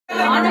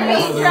On the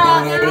beat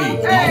drop.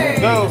 Hey.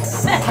 Go.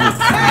 Hey.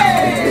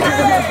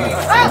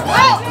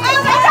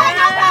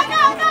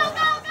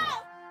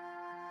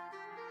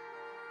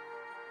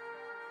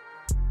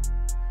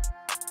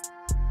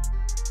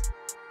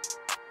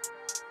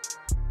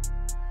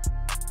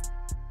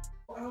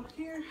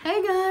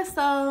 Hey guys,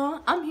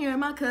 so I'm here with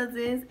my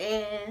cousins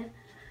and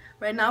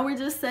right now we're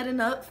just setting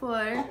up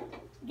for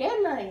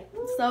game night.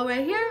 So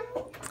right here,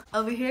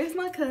 over here is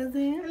my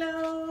cousin.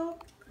 Hello.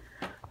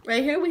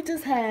 Right here we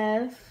just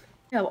have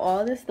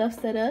all this stuff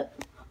set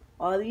up.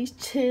 All these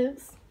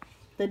chips,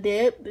 the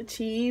dip, the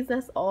cheese,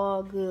 that's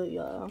all good,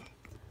 y'all.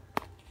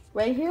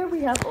 Right here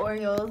we have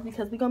Oreos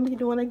because we're gonna be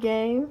doing a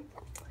game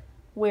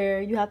where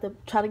you have to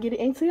try to get it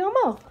into your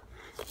mouth.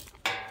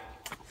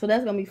 So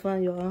that's gonna be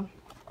fun, y'all.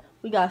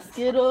 We got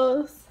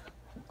Skittles,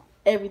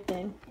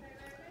 everything.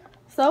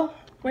 So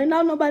right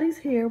now nobody's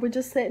here. We're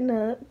just setting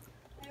up,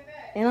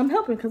 and I'm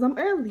helping because I'm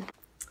early.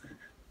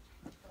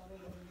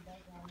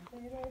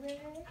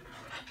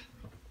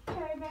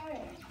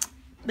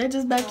 They're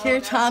just back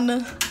here trying to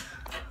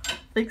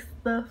fix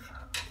stuff,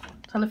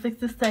 trying to fix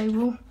this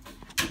table.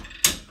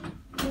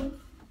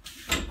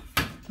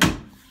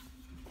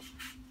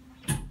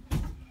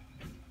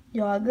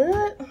 Y'all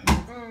good?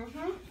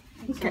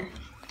 Mm-hmm. Okay.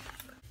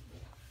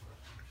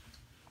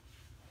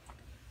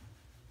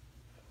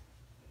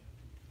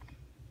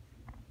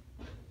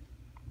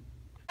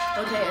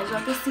 Okay, as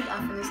y'all can see,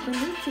 I finished the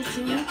new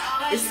kitchen.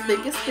 It's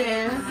big as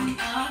span.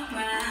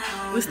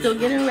 We're still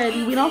getting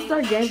ready. We don't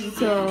start games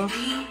until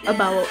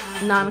about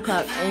 9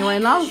 o'clock. And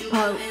right now it's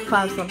probably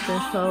 5 something,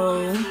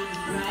 so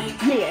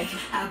yeah.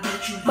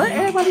 But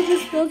everybody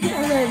just still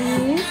getting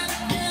ready.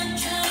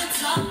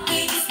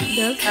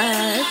 There's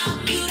Ash.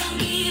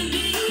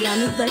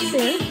 Yana's back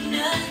there.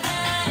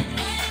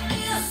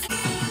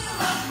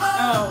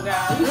 Oh,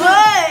 God.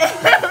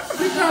 What?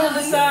 We trying to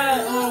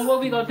decide on what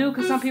we gonna do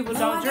because some people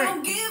don't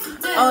drink.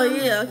 Oh,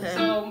 yeah, okay.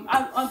 So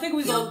I think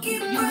we gonna you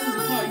lose a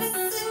point, maybe.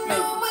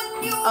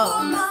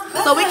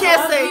 Oh, so we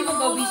can't say. People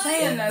gonna be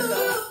saying that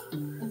though.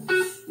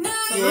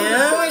 So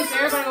yeah. Points,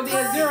 everybody gonna be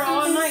at 0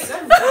 all night.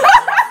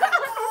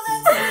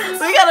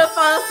 We gotta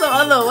find some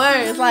other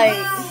words. Like,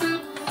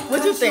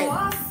 what you think?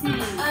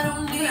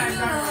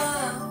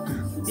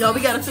 Yo,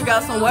 we gotta figure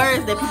out some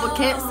words that people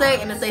can't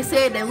say, and if they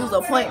say it, they lose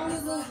a point.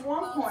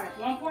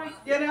 One point.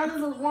 Yeah, they only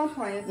lose 1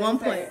 point. 1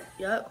 point.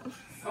 Yep.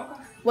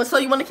 Okay. Well, so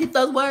you want to keep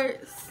those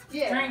words?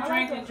 Yeah.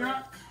 Drink, and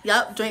drunk.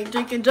 Yep. Drink,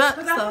 and drunk.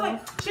 Cause So I feel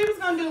like she was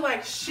gonna do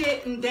like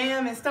shit and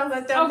damn and stuff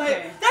like that. I'm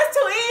Okay. like, that's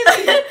too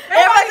easy.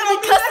 Everybody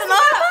gonna be cussing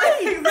all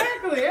night.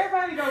 Exactly.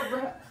 Everybody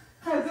gonna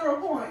have 0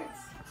 points.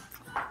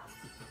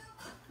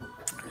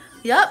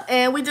 Yep.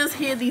 And we just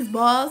hear these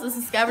balls. This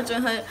is scavenger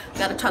hunt.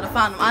 Gotta try to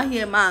find them. I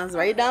hear mine's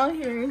right down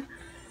here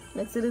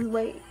next to this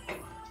weight.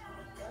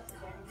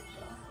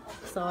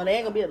 So they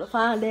ain't gonna be able to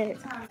find that.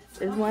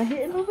 There's one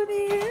hitting over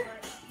there.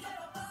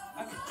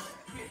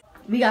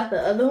 We got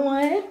the other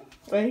one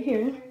right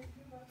here.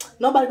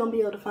 Nobody gonna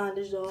be able to find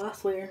this, y'all, I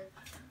swear.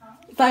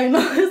 If I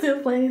know it's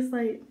in plain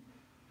sight.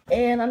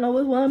 And I know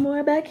there's one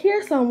more back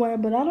here somewhere,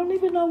 but I don't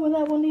even know where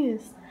that one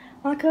is.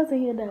 My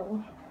cousin hid that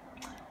one.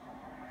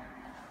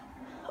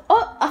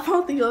 Oh, I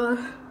found the y'all.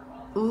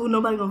 Ooh,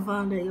 nobody gonna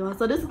find that, y'all.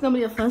 So this is gonna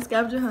be a fun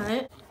scavenger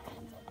hunt.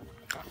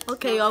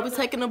 Okay, y'all, we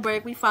taking a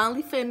break. We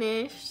finally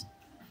finished.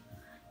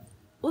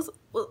 You in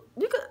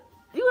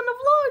the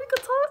vlog? You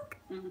could talk.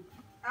 Mm-hmm.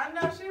 I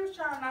know she was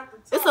trying not to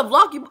talk. It's a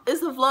vlog.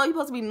 It's a vlog. You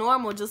supposed to be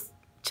normal, just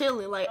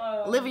chilling, like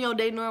living your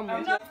day normal.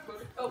 We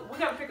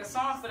gotta pick a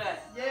song for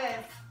that.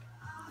 Yeah.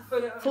 For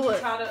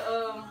what? How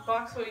to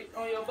box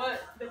on your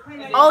butt.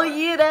 Oh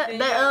yeah, that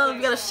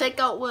you gotta shake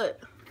out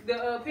what?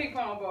 The ping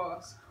pong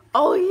balls.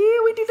 Oh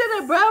yeah, we did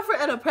that at Bradford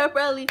at a prep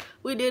rally.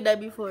 We did that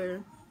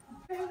before.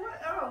 Hey,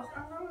 what else? I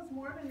know it's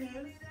more than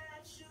this.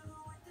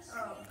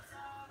 Oh.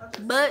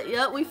 But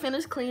yep, we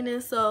finished cleaning,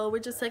 so we're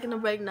just taking a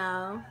break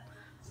now.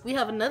 We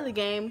have another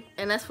game,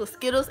 and that's for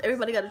Skittles.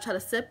 Everybody got to try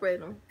to separate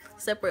them.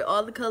 Separate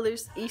all the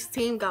colors. Each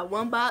team got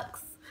 1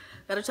 box.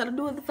 Got to try to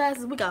do it the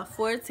fastest. We got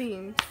 4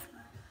 teams.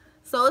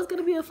 So it's going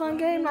to be a fun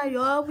game now,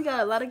 y'all. We got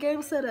a lot of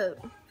games set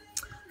up.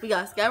 We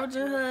got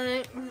scavenger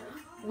hunt.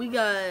 We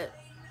got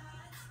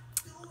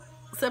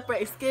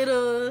separate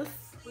Skittles.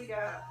 We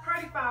got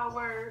party foul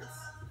words.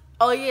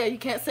 Oh, yeah. You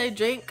can't say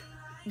drink,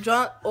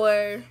 drunk,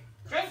 or...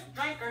 Drink,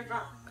 or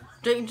drunk.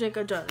 Drink,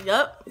 or drunk.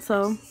 Yep.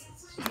 So...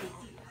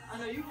 I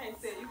know you can't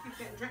say it. You keep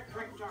saying drink,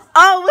 drunk.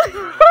 Oh,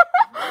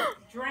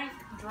 drink,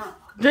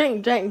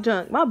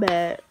 drunk. My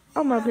bad.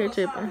 I'm up here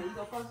tripping.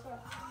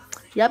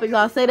 Yep, if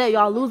y'all say that,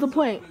 y'all lose a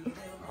point.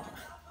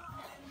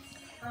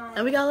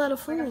 And we got a lot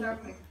of food.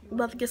 We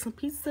about to get some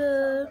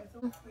pizza.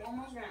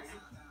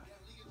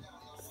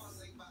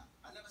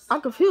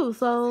 I'm confused,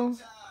 so...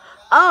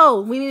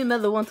 Oh, we need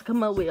another one to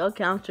come up with.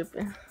 Okay, I'm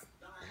tripping.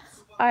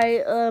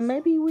 Alright,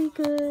 maybe we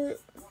could...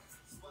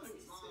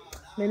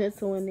 Minute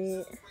to win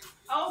it.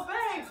 Oh,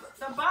 babe,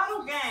 the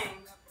bottle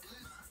game.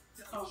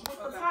 Oh,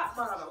 the pop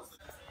bottles.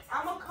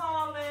 I'm going to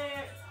call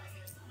it...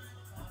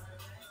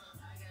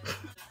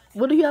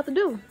 What do you have to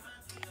do?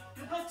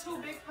 You put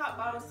 2 big pop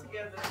bottles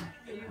together.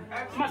 And you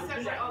actually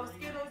separate all the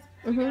Skittles.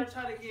 You gotta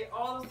try to get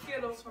all the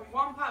Skittles from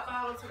one pop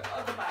bottle to the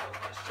other bottle.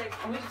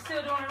 Are we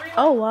still doing a real?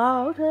 Oh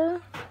wow, okay.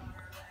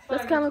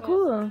 That's kind of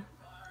cool.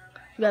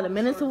 You got a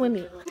minute to win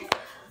it.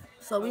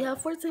 So we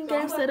have 14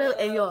 games set up,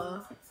 and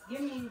y'all,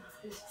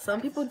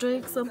 some people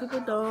drink, some people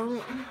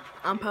don't.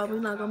 I'm probably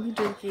not gonna be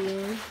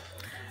drinking,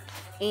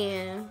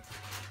 and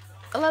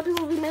a lot of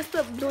people will be messed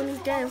up doing these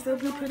games. They'll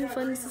be pretty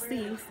funny to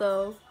see.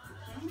 So,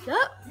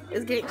 yep,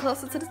 it's getting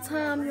closer to the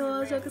time,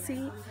 y'all. As y'all can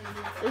see,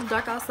 it's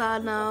dark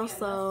outside now,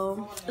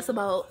 so it's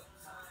about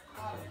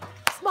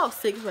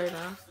 6 right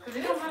now.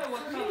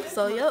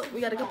 So, yep,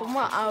 we got a couple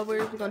more hours.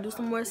 We're gonna do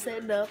some more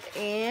setting up,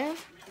 and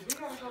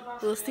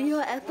we'll see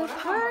y'all at the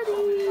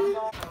party.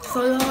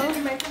 So,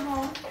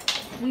 y'all,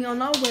 we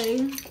on our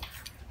way.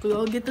 We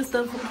gonna get this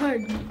stuff for the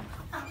party.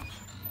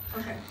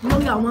 We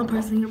only got one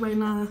person here right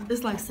now.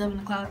 It's like 7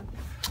 o'clock.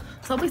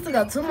 So we still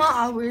got 2 more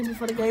hours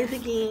before the games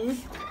begin.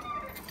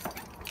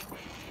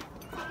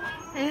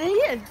 And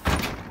yeah.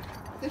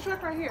 This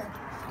truck right here.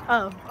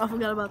 Oh, I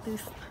forgot about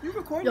this. You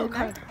recording Yo, it,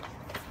 car. right?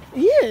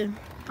 Yeah.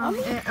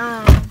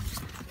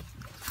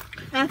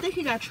 And I think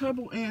he got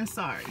trouble and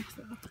sorry.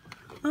 So.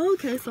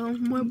 Okay, so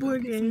more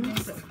board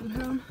games.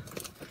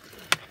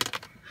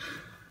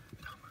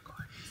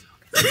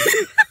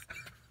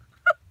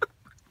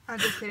 I'm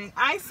just kidding.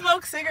 I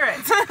smoke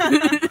cigarettes.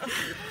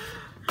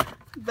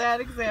 Bad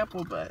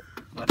example, but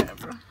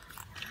whatever.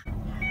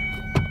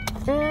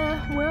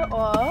 And we're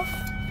off.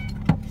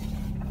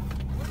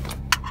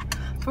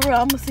 For real,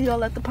 I'm gonna see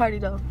y'all at the party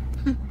though.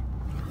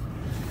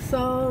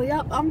 So,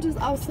 yep, I'm just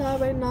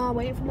outside right now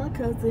waiting for my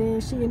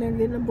cousin. She in there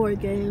getting the board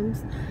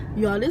games.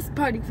 Y'all, this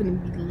party finna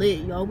be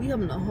lit, y'all. We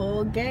having a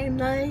whole game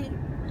night.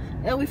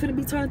 And we finna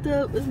be turned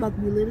up. It's about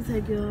to be lit as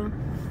heck, y'all.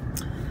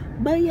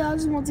 But yeah, I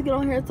just want to get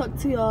on here and talk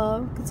to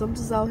y'all. Because I'm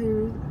just out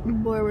here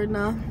bored right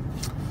now.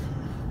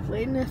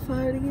 Waiting for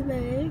her to get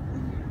back.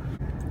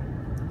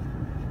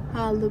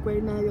 How I look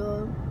right now,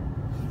 y'all.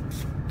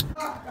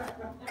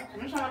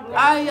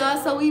 Alright, y'all,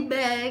 so we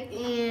back.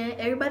 And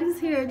everybody's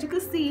here, as you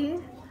can see.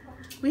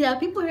 We have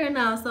people here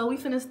now, so we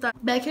finna start.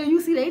 Back here,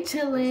 you see they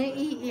chilling,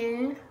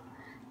 eating.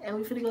 And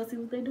we finna go see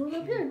what they doing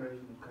up here.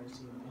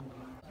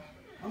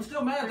 I'm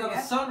still mad that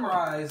the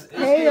sunrise is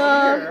Hey,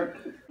 y'all. here.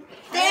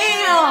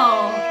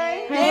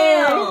 Damn!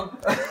 Damn!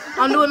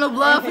 I'm doing a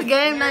vlog for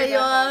game night,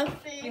 y'all.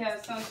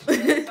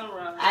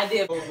 I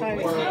did.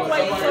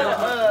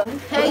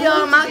 Hey,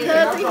 y'all, my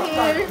cousin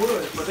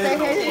here. Say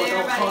hey.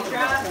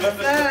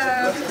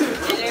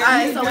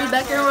 Alright, so we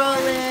back and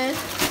rolling.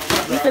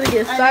 We finna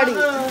get started.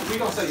 We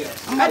gonna say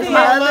yes.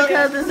 My other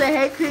cousin say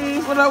hey,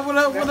 Chris. What up, what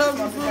up, what up?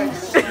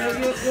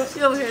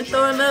 You over here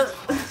throwing up.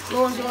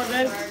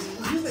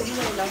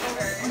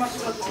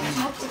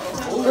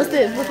 What's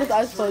this? What's this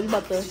ice for? You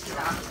about to...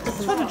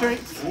 For the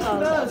drinks. So we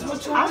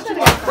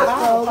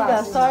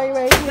got sorry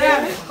right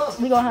here.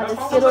 We gonna have a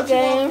Skittle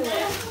game.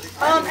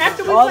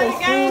 After we All play this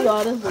the game. food,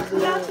 all this was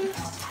good.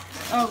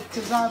 Oh,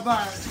 cause I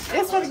buy it.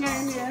 It's for the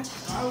game, yeah.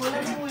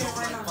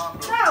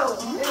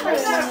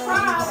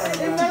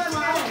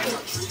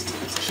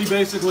 She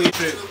basically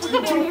fit.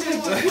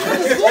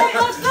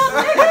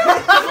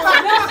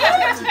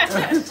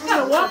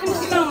 Walking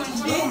snow and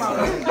shit.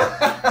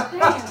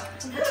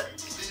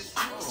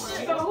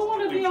 So who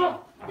wanna be on?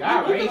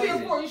 Y'all You should be a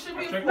 4. You should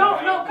be a 4. No,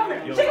 come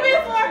here. She can be a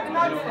 4.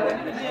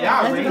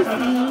 Y'all As you can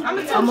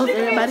see, almost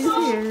everybody's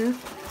here.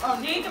 Oh,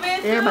 she can be a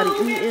 2. Everybody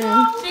eating.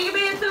 She can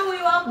be a 2. We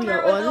walk We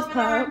got all this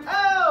pop,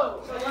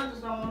 Oh!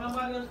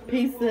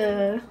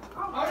 pizza.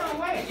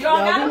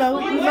 Y'all Y'all,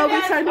 we know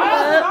we turned it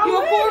up. You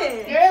a 4?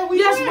 Yeah,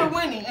 yes, we're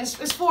winning.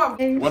 It's 4.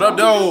 What up,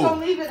 though? Don't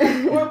leave it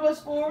at 4 plus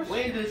 4.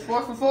 Wait, it's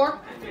 4 for 4?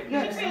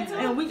 Yes.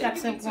 And we got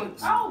 10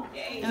 points. Oh,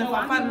 And if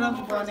I find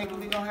another ball, then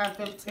we're gonna have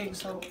 15.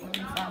 So when we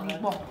find these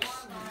balls.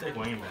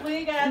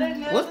 we got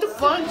another. What's the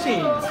fun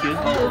team? Excuse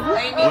me?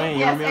 Amy.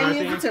 Yes,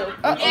 and you too.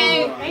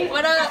 Hey,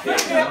 what up?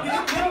 Did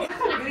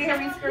you hear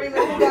me screaming?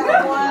 You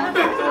got 1 to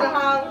the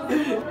house.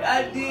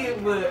 I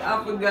did, but I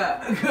forgot.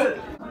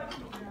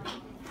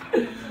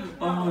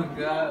 Oh my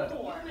god.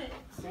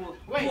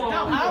 Wait, no, I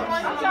don't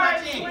want to my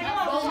team.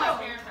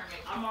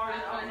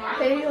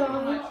 Hey,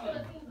 y'all.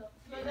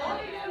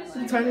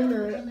 We turning up.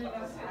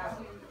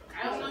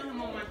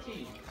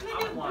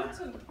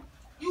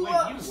 You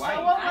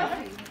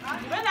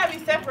better not be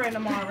separating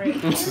them already.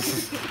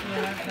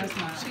 That's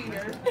not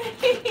cheater.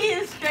 He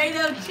is straight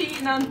up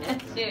cheating on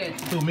that shit.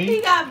 Who, me?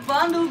 He got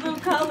bundles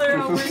of color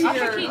over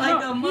here.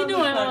 Like a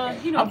motherfucker.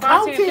 He doing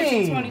 5, 10,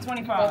 15, 20,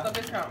 25.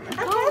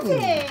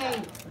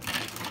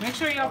 Make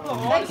sure y'all put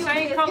all the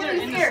same color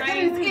in the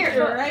same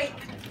here, right?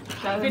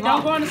 If it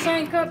don't go in the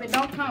same cup, it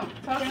don't count.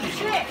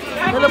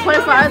 Another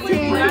point for our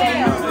team. I'm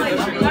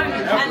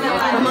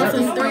on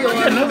some 3 or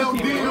 1.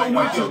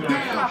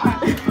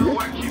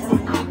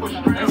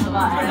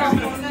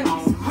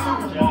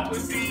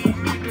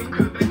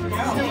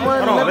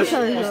 Let me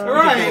tell you.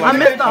 I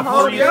missed the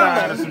whole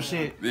game. Some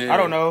shit. I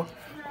don't know.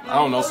 I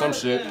don't know, some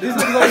shit. These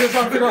niggas over here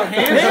trying to figure out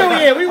hands. Hell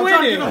yeah, we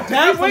winning.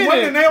 We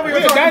winning. Now we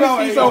We're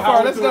dynasty so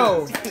far. Let's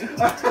go.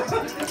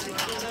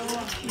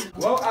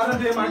 Well, I done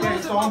did my game,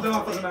 so I'm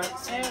done for the night.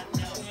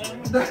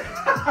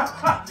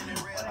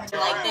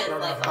 Like this,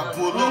 like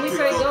When we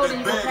say go, then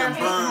you go past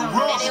it. and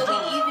it'll be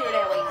easier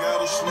that way.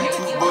 Got a sweet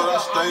tooth, but I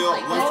stay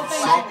up late for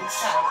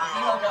suckers.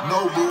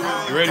 No boo,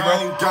 You ready, bro?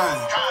 gang.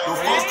 The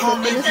folks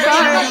come make you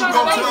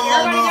go tell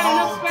on the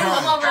whole Come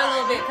gang. over a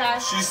little bit, Kai.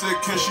 She said,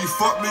 can she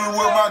fuck me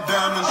with my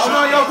diamond Oh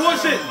no, y'all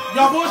bullshit.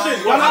 Y'all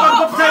bullshit. Y'all not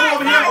about to put the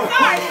table over here.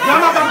 Y'all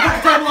not about to put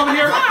the table over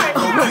here.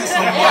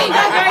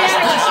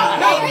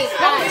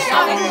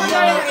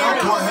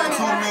 Airport had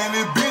too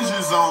many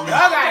binges on me.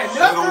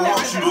 They don't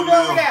want you to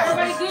live.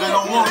 They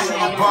don't want you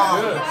to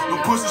buy. The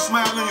pussy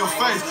smile in your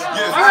face.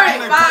 Yeah,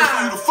 they pray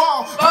for you to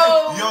fall.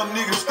 Hey, young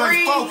nigga,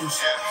 stay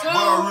focused. But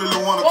I really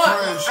wanna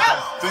crash.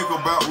 Think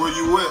about where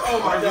you at.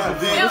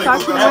 Then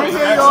think about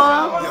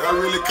yeah, I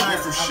really came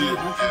from shit.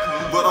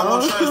 But I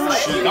want change for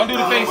shit. Don't do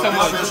the face so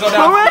much. Just go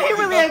down. Alright, he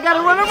really ain't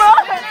gotta run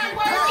around.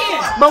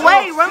 But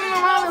wait, running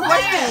around is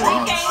working.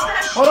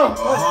 Hold on.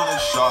 100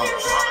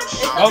 shots.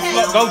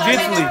 Go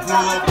gently.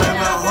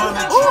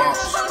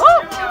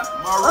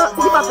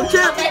 He about to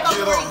chip. Get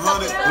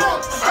 100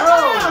 blocks.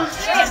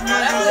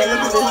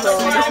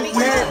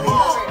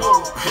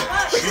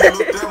 She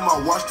looked at my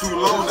watch too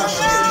long, now she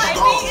see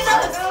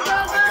stars.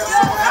 I got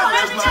some hair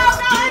last night,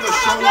 I did a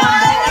show on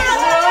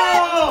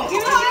Mars.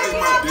 Ate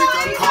my dick,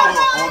 I caught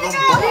her on them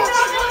bars.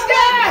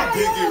 My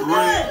pinky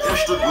ring,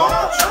 extra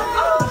large.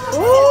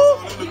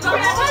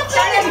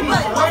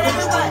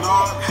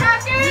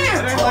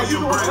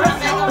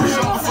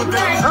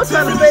 I'm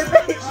trying to say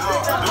baby.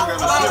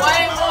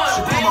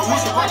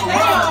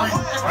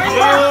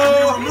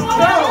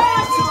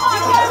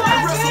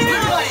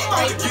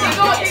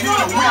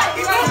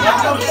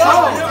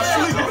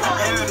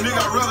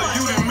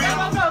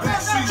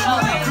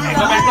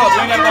 Go back up. You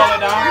ain't gotta roll it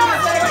down. Go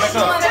back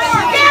up.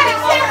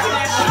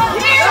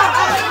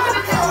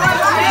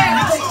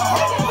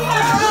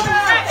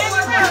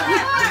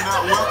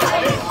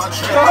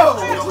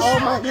 Oh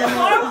my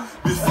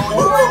goodness.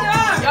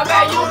 Y'all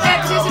better use that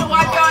tissue to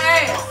wipe your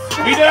ass.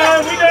 We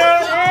done. We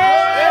done.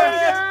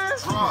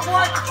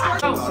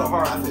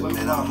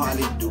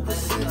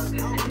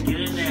 Get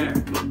in there.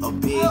 A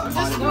big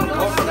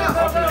party.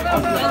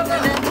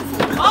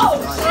 Oh,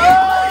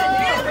 shit.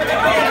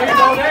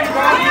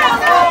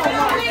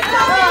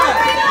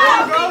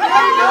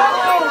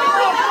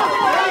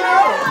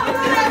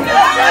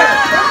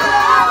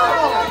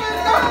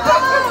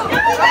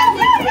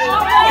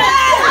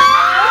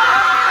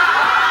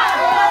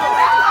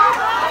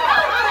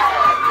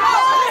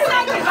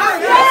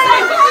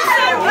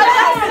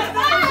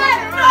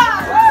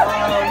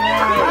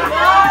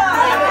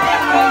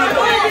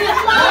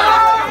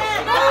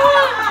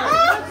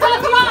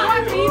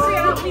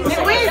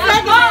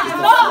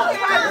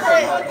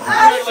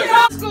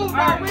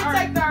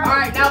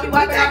 Alright, now we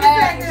wiping our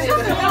ass.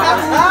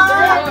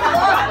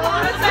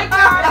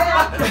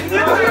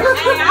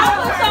 I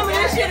put some of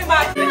this shit in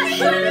my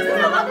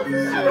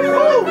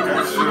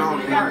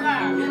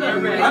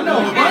I know.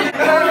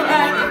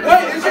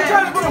 Wait, is she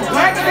trying to put a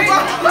black in the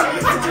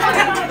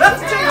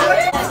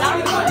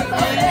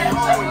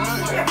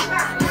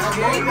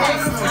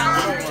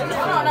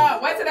Hold on,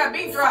 wait till that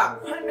beat drop.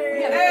 On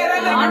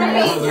the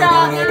beat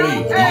drop.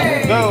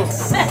 Go.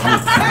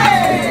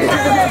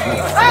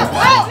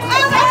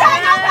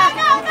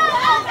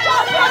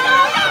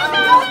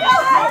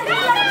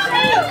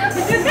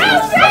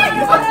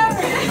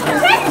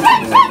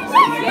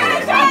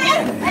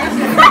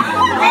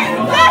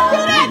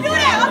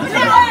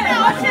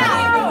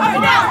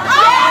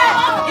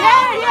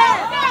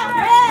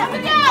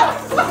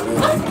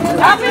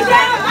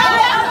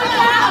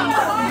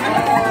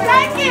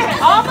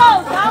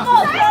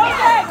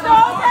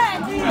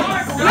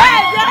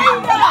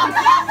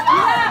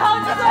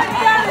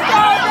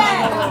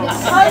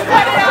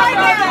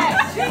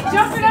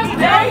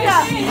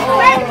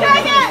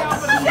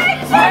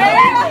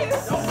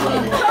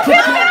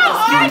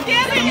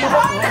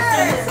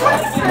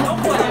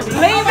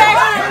 Lean back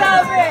a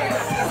little bit.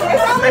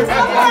 It's only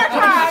one more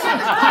time.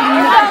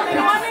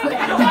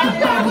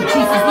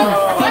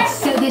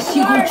 So this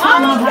you gon' try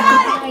me like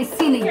I ain't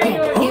seen it yet.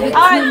 Give it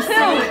Alright, two.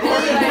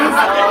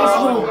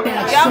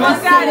 Y'all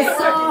almost got it.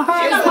 so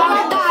hard,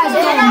 hard thighs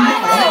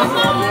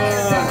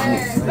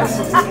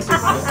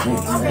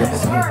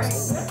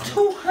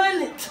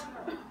 200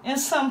 and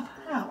some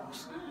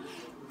pounds.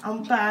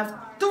 I'm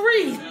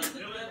 5'3"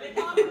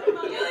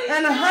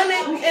 and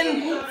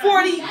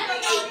 148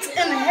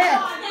 and a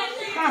half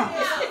pounds.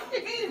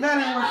 That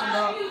ain't working,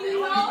 dog.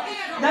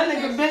 That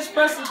nigga bench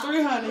pressing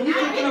 300. You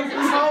picking up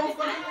this whole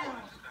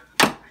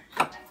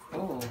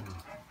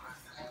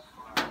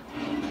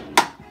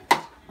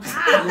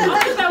I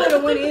wish I would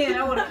have went in.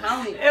 I would have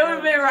counted. It would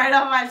have been right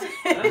off my chest.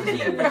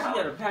 She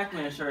got a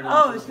Pac-Man shirt on.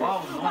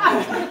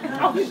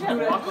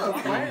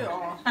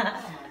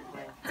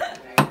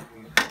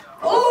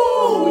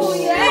 Oh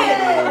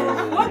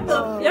shit! What the?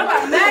 Y'all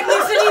got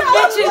magnets in these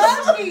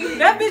bitches.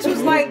 That bitch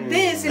was like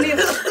this, and it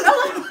was.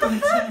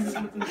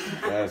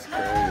 That's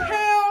crazy.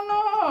 hell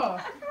no.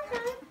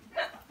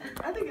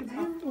 I think it's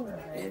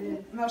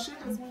you. No, she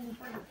just went.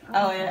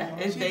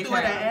 she threw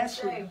it at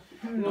Ashley.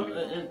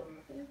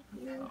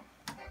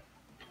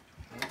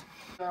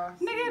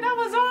 Nigga, that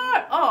was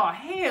hard. Oh,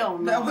 hell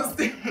no. That was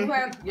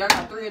Y'all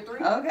got 3 or 3?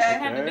 Okay. I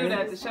had to do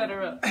that to shut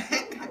her up.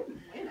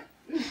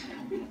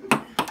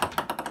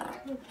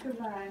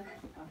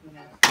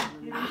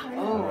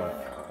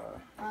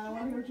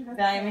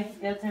 Diamond,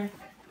 your turn.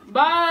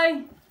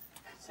 Bye.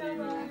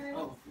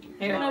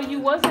 Here. No, you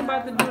wasn't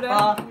about to do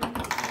that.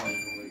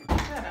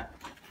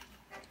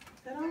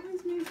 That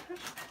always means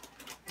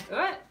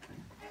What?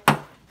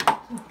 Oh,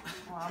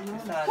 I'm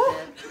not that.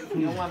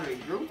 You don't want to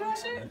regroup that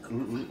shit?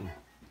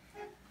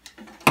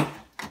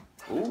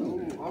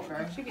 Ooh.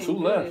 Okay. She getting 2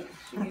 left. good.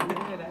 She getting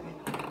good at it.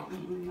 I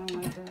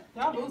don't like that.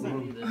 y'all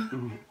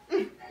losing.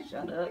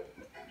 Shut up.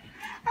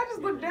 I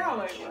just looked down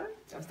like, what?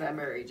 That's that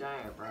Mary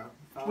Giant, bro.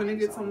 When it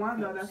gets to one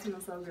though, that's when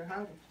it's so good.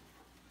 How?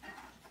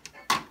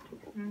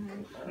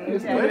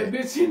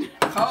 Bitch, you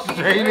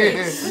Straight in.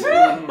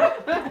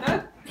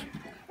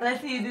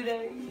 Let's see you do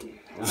that.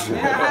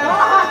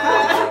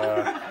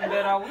 I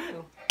bet I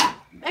will.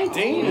 Damn.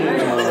 Okay.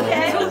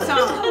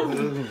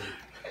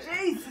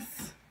 Jesus.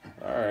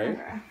 All right.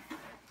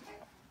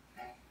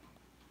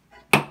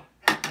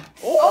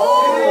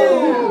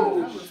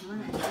 Oh! That was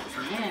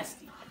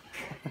Nasty.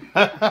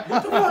 What the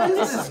fuck is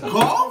this?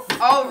 Golf?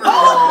 Over.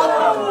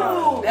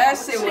 Oh! That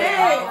shit was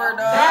over,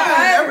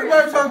 dog.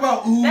 Everybody talk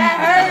about ooh. That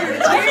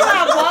hurt. Give me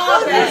my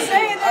ball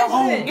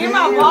back. Give me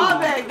my ball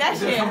back. That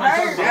shit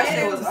hurt. That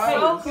shit was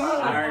over.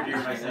 I heard you.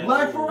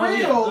 Like for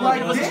real,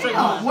 like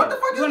damn. What the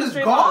fuck is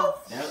this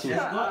golf?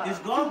 It's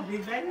golf,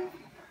 big baby.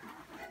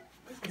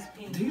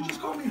 Did you just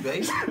call me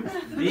baby?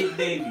 Big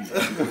baby.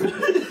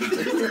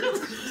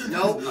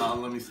 Nope. No,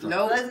 let me stop.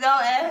 Nope. Let's go,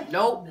 Ed.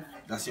 Nope.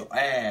 That's your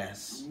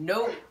ass.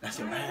 Nope. That's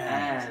your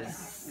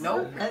ass.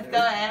 Nope. Let's go,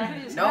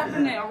 Ed. It's Nope.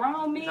 happening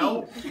around me.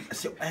 Nope.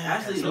 That's your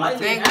ass. Ashley like it.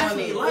 Thank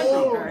Ashley you. like it.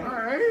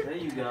 Alright. There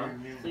you go.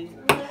 See?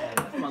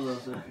 That's my little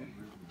sister.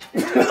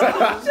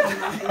 Yes.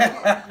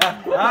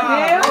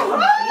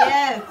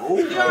 Oh.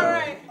 You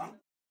alright?